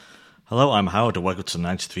Hello, I'm Howard and welcome to the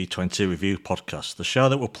 9320 Review Podcast, the show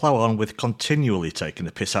that will plough on with continually taking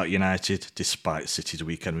the piss out of United despite City's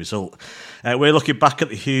weekend result. We're looking back at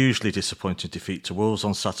the hugely disappointing defeat to Wolves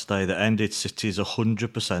on Saturday that ended City's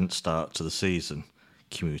 100% start to the season.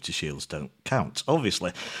 Community Shields don't count,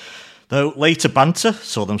 obviously. Though later banter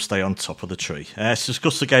saw them stay on top of the tree. To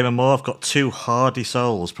discuss the game and more, I've got two hardy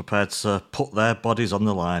souls prepared to put their bodies on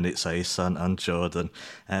the line. It's Ahsan and Jordan.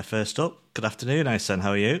 First up, good afternoon, Ahsan. How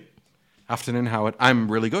are you? Afternoon, Howard. I'm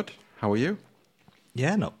really good. How are you?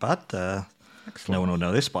 Yeah, not bad. No one will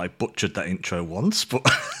know this, but I butchered that intro once. But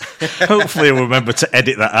hopefully we'll remember to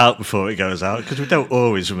edit that out before it goes out, because we don't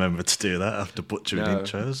always remember to do that after butchering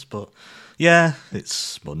intros. But yeah,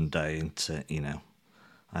 it's Monday, isn't it? You know,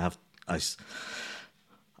 I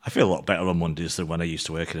feel a lot better on Mondays than when I used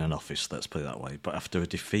to work in an office, let's put it that way. But after a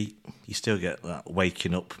defeat, you still get that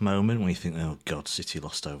waking up moment when you think, oh God, City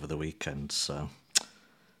lost over the weekend, so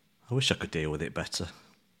I wish I could deal with it better.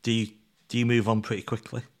 Do you move on pretty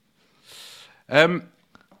quickly? I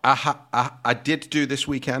did do this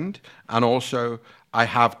weekend, and also I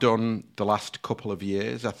have done the last couple of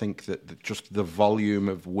years. I think that just the volume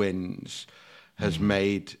of wins has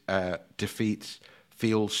made defeats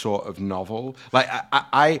feel sort of novel. Like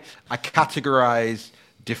I categorize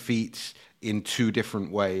defeats in two different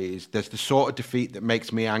ways. There's the sort of defeat that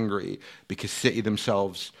makes me angry because City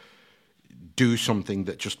themselves do something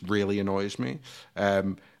that just really annoys me.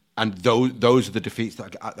 And those are the defeats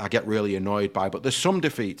that I get really annoyed by. But there's some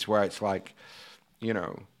defeats where it's like, you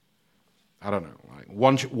know, I don't know, like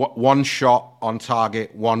one shot on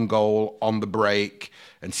target, one goal on the break,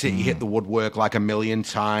 and City hit the woodwork like a million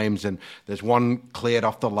times, and there's one cleared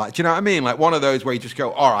off the light. Do you know what I mean? Like one of those where you just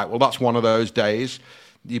go, all right, well, that's one of those days.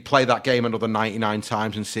 You play that game another 99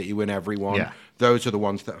 times and City win every one. Yeah. Those are the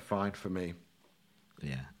ones that are fine for me.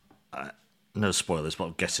 Yeah. No spoilers, but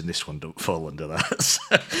I'm guessing this one don't fall under that.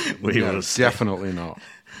 So definitely not.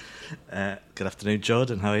 Good afternoon,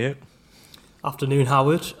 Jordan. How are you? Afternoon,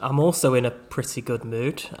 Howard. I'm also in a pretty good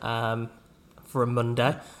mood for a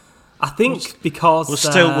Monday. I think because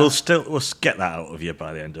we'll get that out of you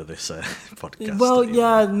by the end of this podcast. Well,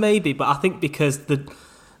 yeah, maybe, but I think because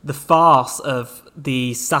the farce of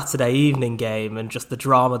the Saturday evening game and just the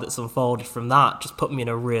drama that's unfolded from that just put me in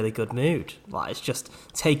a really good mood. Like, it's just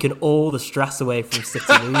taken all the stress away from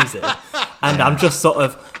City losing, and I'm just sort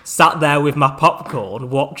of sat there with my popcorn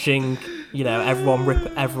watching, you know, everyone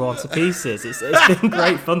rip everyone to pieces. It's been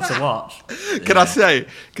great fun to watch. Can I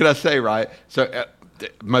say, right? So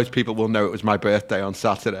most people will know it was my birthday on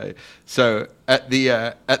Saturday. So at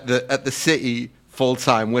the City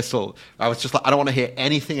full-time whistle, I was just like, I don't want to hear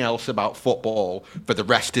anything else about football for the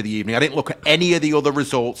rest of the evening. I didn't look at any of the other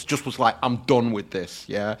results, just was like, I'm done with this,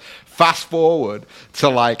 yeah? Fast forward to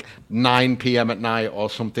like 9 p.m. at night or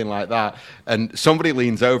something like that, and somebody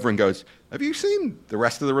leans over and goes, have you seen the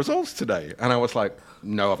rest of the results today? And I was like,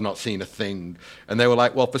 no, I've not seen a thing. And they were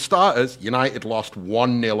like, well, for starters, United lost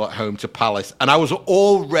 1-0 at home to Palace. And I was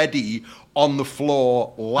already on the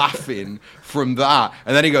floor laughing from that.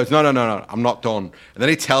 And then he goes, no, I'm not done. And then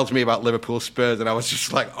he tells me about Liverpool Spurs, and I was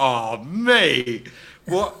just like, oh, mate.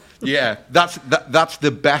 What? Yeah, that's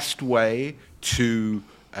the best way to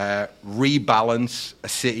rebalance a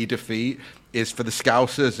City defeat, is for the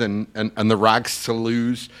Scousers and the Rags to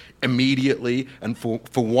lose immediately, and for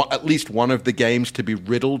at least one of the games to be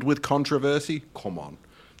riddled with controversy. Come on.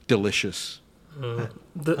 Delicious. The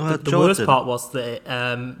worst part was that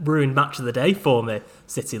it ruined match of the day for me,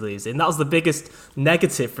 City losing. That was the biggest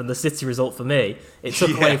negative from the City result for me. It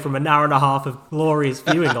took away from an hour and a half of glorious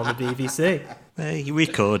viewing on the BBC. You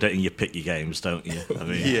record it and you pick your games, don't you? I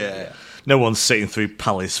mean, yeah. No one's sitting through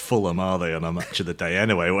Palace Fulham, are they, on a match of the day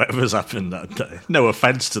anyway, whatever's happened that day. No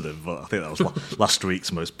offence to them, but I think that was last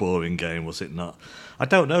week's most boring game, was it not? I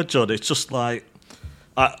don't know, Jordan. It's just like,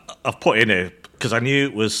 I've put in here because I knew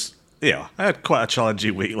it was, I had quite a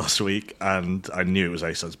challenging week last week, and I knew it was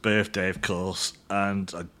Ahsan's birthday, of course,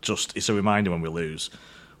 and it's a reminder when we lose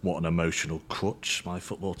what an emotional crutch my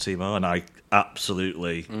football team are, and I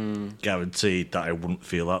absolutely guaranteed that I wouldn't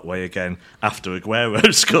feel that way again after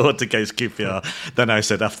Aguero scored against QPR. Then I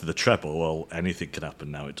said after the treble, well, anything can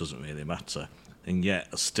happen now, it doesn't really matter. And yet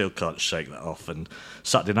I still can't shake that off. And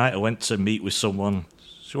Saturday night I went to meet with someone,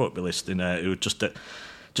 she won't be listening, who just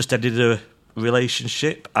ended a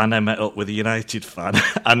relationship, and I met up with a United fan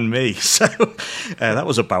and me. So that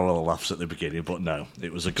was a barrel of laughs at the beginning, but no,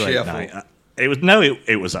 it was a great night.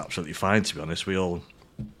 It was absolutely fine, to be honest. We all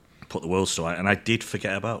put the world to right, and I did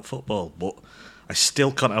forget about football, but I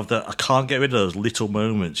still can't I can't get rid of those little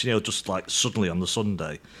moments, just like suddenly on the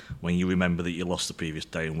Sunday when you remember that you lost the previous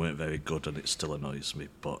day and weren't very good, and it still annoys me.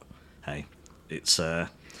 But hey,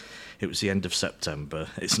 it was the end of September.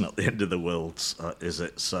 It's not the end of the world, is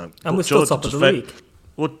it? So, and we're still top of the league.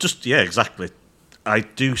 Well, exactly. I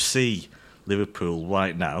do see Liverpool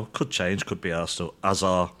right now, could change, could be Arsenal, as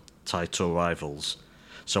our title rivals.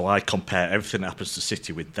 So I compare everything that happens to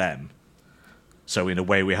City with them. So in a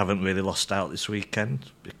way, we haven't really lost out this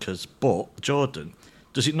weekend. But Jordan,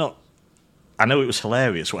 does it not? I know it was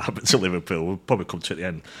hilarious what happened to Liverpool. We'll probably come to it at the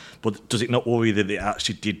end. But does it not worry that they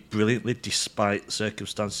actually did brilliantly despite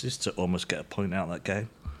circumstances to almost get a point out of that game?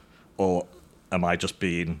 Or am I just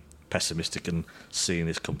being pessimistic and seeing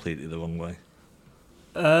this completely the wrong way?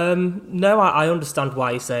 No, I understand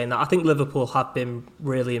why you're saying that. I think Liverpool have been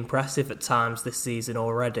really impressive at times this season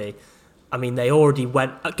already. I mean, they already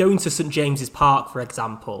going to St James's Park, for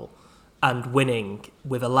example, and winning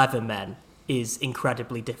with 11 men is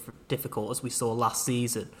incredibly difficult, as we saw last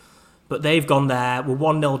season. But they've gone there, were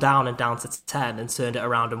 1-0 down and down to 10 and turned it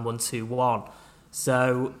around and won 2-1.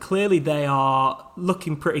 So clearly they are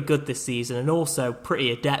looking pretty good this season and also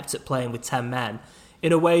pretty adept at playing with 10 men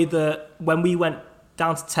in a way that when we went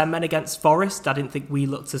down to 10 men against Forest, I didn't think we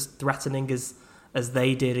looked as threatening as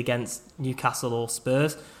they did against Newcastle or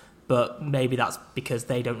Spurs. But maybe that's because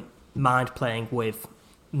they don't mind playing with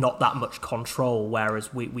not that much control,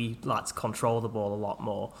 whereas we like to control the ball a lot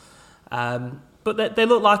more. But they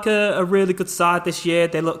look like a really good side this year.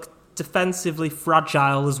 They look defensively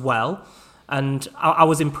fragile as well. And I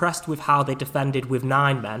was impressed with how they defended with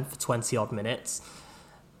 9 men for 20-odd minutes.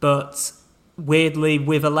 But weirdly,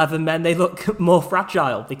 with 11 men, they look more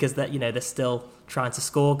fragile because they're still trying to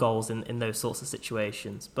score goals in those sorts of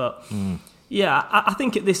situations. But yeah, I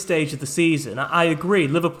think at this stage of the season, I agree,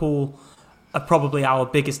 Liverpool are probably our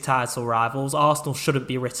biggest title rivals. Arsenal shouldn't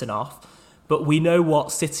be written off. But we know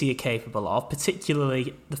what City are capable of,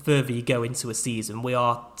 particularly the further you go into a season. We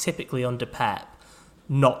are typically under Pep,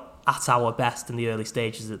 not at our best in the early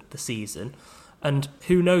stages of the season. And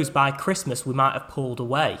who knows, by Christmas we might have pulled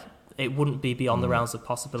away. It wouldn't be beyond the realms of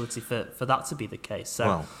possibility for that to be the case.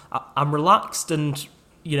 So I'm relaxed and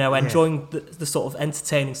enjoying the sort of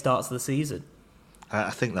entertaining starts of the season. I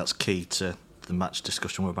think that's key to the match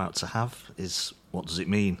discussion we're about to have, is what does it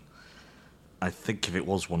mean? I think if it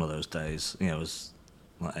was one of those days, as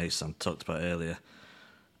like Ahsan talked about earlier,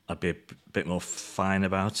 I'd be a bit more fine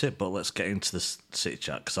about it. But let's get into the City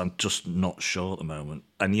chat, because I'm just not sure at the moment.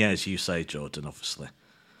 And yeah, as you say, Jordan, obviously,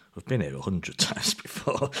 we've been here 100 times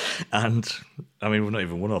before. And, I mean, we've not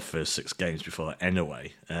even won our first 6 games before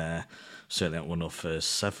anyway. Certainly haven't won our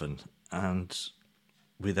first 7. And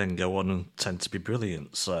we then go on and tend to be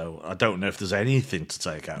brilliant. So I don't know if there's anything to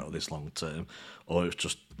take out of this long term, or it's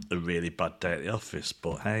just a really bad day at the office.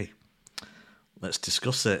 But hey, let's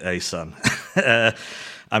discuss it, Ahsan.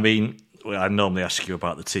 I mean, I normally ask you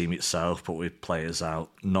about the team itself, but with players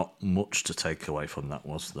out, not much to take away from that,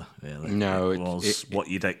 was there? Really? No, it was what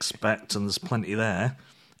you'd expect, and there's plenty there.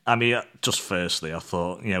 I mean, just firstly, I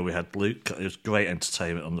thought, we had Luke. It was great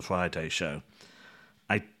entertainment on the Friday show.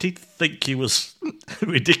 I did think he was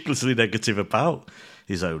ridiculously negative about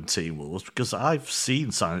his own team, Wolves, because I've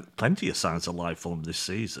seen plenty of signs of life from this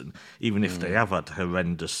season, even if they have had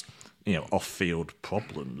horrendous, off-field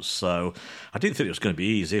problems. So I didn't think it was going to be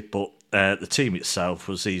easy, but the team itself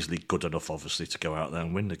was easily good enough, obviously, to go out there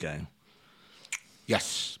and win the game.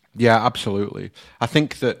 Yes. Yeah, absolutely. I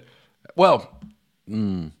think that,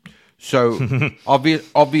 so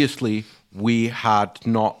obviously we had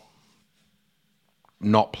not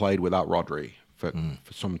played without Rodri for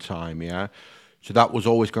some time, yeah? So that was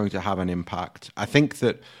always going to have an impact. I think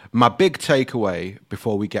that my big takeaway,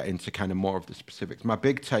 before we get into kind of more of the specifics, my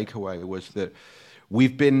big takeaway was that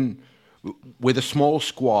we've been, with a small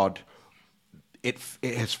squad, it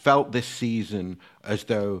has felt this season as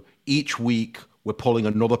though each week we're pulling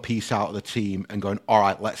another piece out of the team and going, all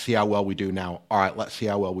right, let's see how well we do now. All right, let's see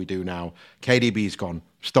how well we do now. KDB's gone.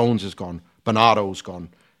 Stones is gone. Bernardo's gone.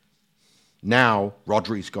 Now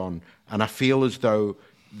Rodri's gone. And I feel as though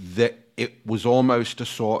that it was almost a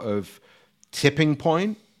sort of tipping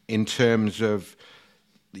point in terms of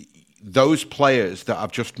those players that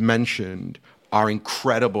I've just mentioned are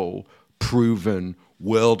incredible, proven,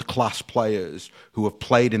 world-class players who have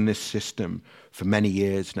played in this system for many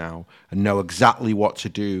years now and know exactly what to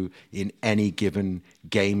do in any given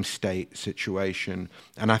game state situation.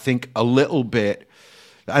 And I think a little bit,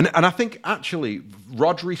 and I think actually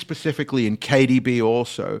Rodri specifically and KDB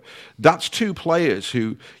also, that's 2 players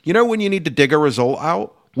who, when you need to dig a result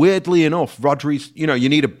out, weirdly enough, Rodri's, you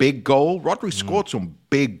need a big goal. Rodri scored some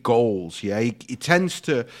big goals, yeah? He tends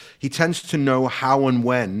to know how and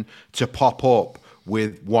when to pop up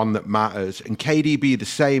with one that matters, and KDB the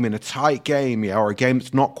same in a tight game, or a game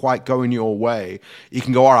that's not quite going your way, you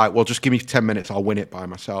can go, all right, well, just give me 10 minutes, I'll win it by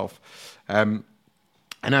myself. And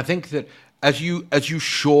I think that as you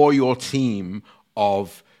shore your team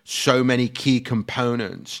of so many key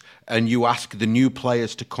components, and you ask the new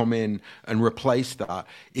players to come in and replace that,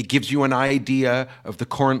 it gives you an idea of the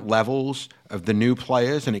current levels of the new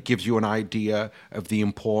players, and it gives you an idea of the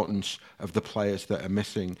importance of the players that are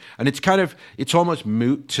missing. And it's almost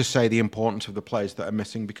moot to say the importance of the players that are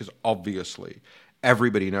missing, because obviously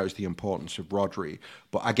everybody knows the importance of Rodri.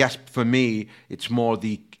 But I guess for me, it's more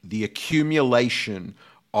the accumulation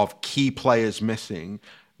of key players missing.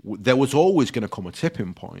 There was always going to come a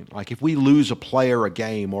tipping point. Like, if we lose a player a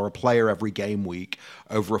game, or a player every game week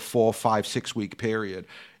over a 4, 5, 6 week period,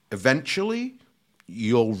 eventually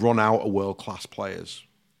you'll run out of world-class players.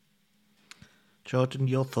 Jordan,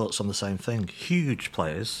 your thoughts on the same thing? Huge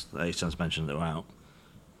players that Ahsan's mentioned that are out,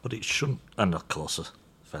 but it shouldn't, and of course a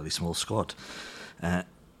fairly small squad,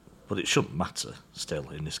 but it shouldn't matter still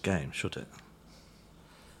in this game, should it?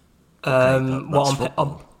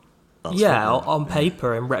 On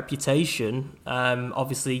paper and reputation,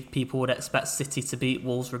 obviously people would expect City to beat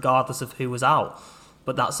Wolves regardless of who was out.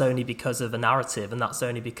 But that's only because of a narrative, and that's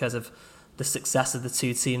only because of the success of the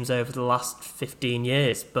two teams over the last 15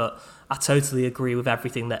 years. But I totally agree with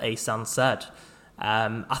everything that Ahsan said.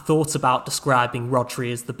 I thought about describing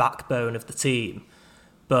Rodri as the backbone of the team,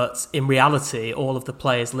 but in reality, all of the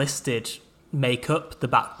players listed make up the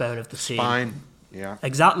backbone of the team. Fine, yeah.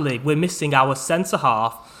 Exactly. We're missing our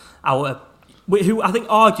centre-half, who I think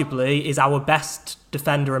arguably is our best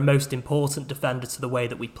defender and most important defender to the way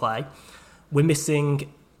that we play. We're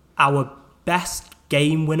missing our best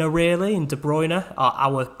game winner, really, in De Bruyne,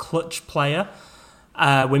 our clutch player.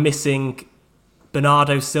 We're missing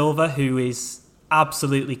Bernardo Silva, who is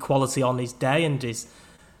absolutely quality on his day and is,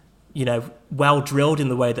 well drilled in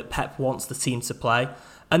the way that Pep wants the team to play.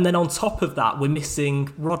 And then on top of that, we're missing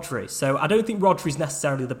Rodri. So I don't think Rodri's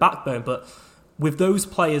necessarily the backbone, but with those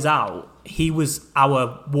players out, he was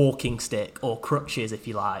our walking stick, or crutches, if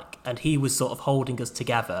you like, and he was sort of holding us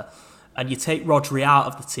together. And you take Rodri out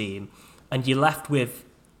of the team, and you're left with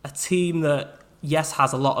a team that, yes,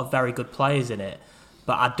 has a lot of very good players in it,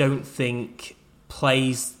 but I don't think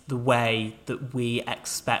plays the way that we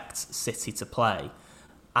expect City to play,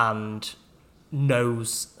 and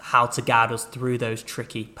knows how to guide us through those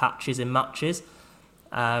tricky patches in matches.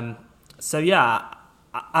 I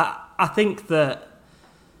think that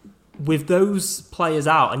with those players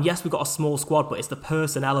out, and yes, we've got a small squad, but it's the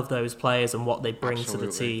personnel of those players and what they bring to the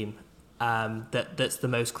team that's the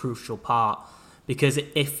most crucial part. Because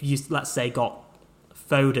if you, let's say, got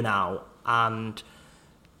Foden out and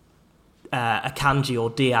Akanji or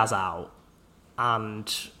Diaz out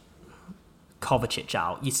and Kovacic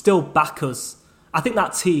out, you still back us. I think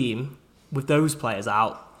that team, with those players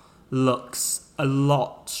out, looks a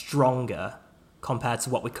lot stronger compared to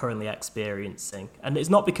what we're currently experiencing. And it's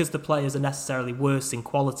not because the players are necessarily worse in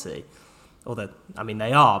quality, although,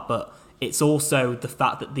 they are, but it's also the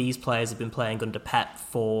fact that these players have been playing under Pep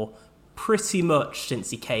for pretty much since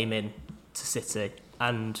he came in to City,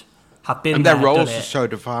 and have been. And their roles are so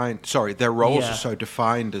defined. Their roles are so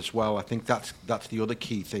defined as well. I think that's the other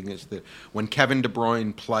key thing, is that when Kevin De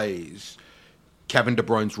Bruyne plays, Kevin De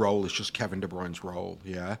Bruyne's role is just Kevin De Bruyne's role.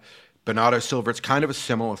 Yeah. Bernardo Silva, it's kind of a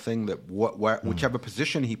similar thing, that whichever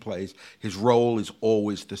position he plays, his role is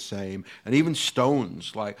always the same. And even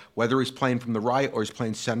Stones, like whether he's playing from the right or he's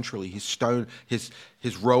playing centrally,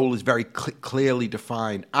 his role is very clearly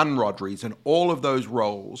defined. And Rodri's, and all of those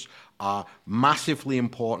roles are massively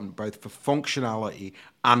important, both for functionality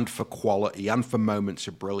and for quality and for moments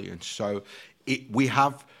of brilliance. So we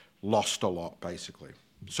have lost a lot, basically.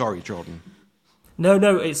 Sorry, Jordan.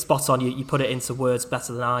 No, it's spot on. You put it into words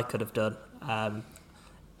better than I could have done.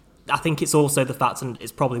 I think it's also the fact, and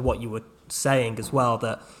it's probably what you were saying as well,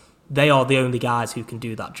 that they are the only guys who can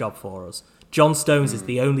do that job for us. John Stones is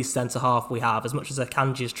the only centre-half we have, as much as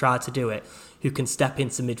Akanji has tried to do it, who can step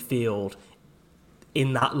into midfield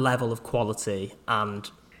in that level of quality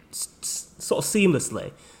and sort of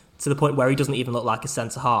seamlessly, to the point where he doesn't even look like a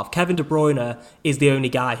centre-half. Kevin De Bruyne is the only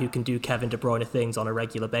guy who can do Kevin De Bruyne things on a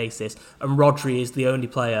regular basis, and Rodri is the only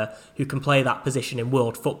player who can play that position in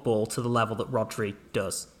world football to the level that Rodri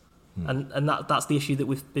does. And that's the issue that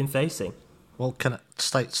we've been facing. Well,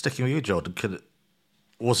 sticking with you, Jordan,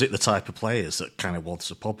 was it the type of players that kind of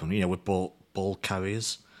was a problem? With ball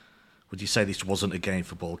carriers? Would you say this wasn't a game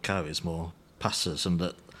for ball carriers, more passers, and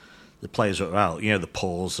that the players that were out, the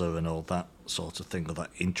pauser and all that sort of thing, or that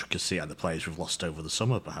intricacy of the players we've lost over the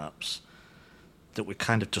summer, perhaps? that we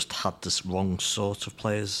kind of just had this wrong sort of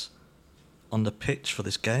players on the pitch for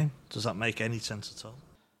this game. Does that make any sense at all?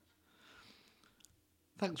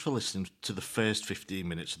 Thanks for listening to the first 15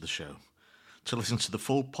 minutes of the show. To listen to the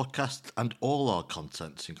full podcast and all our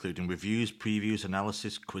contents, including reviews, previews,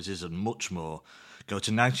 analysis, quizzes and much more, go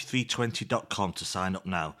to 9320.com to sign up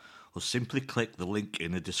now, or simply click the link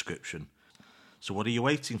in the description. So what are you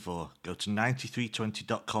waiting for? Go to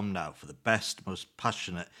 9320.com now for the best, most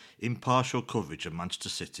passionate, impartial coverage of Manchester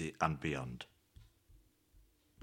City and beyond.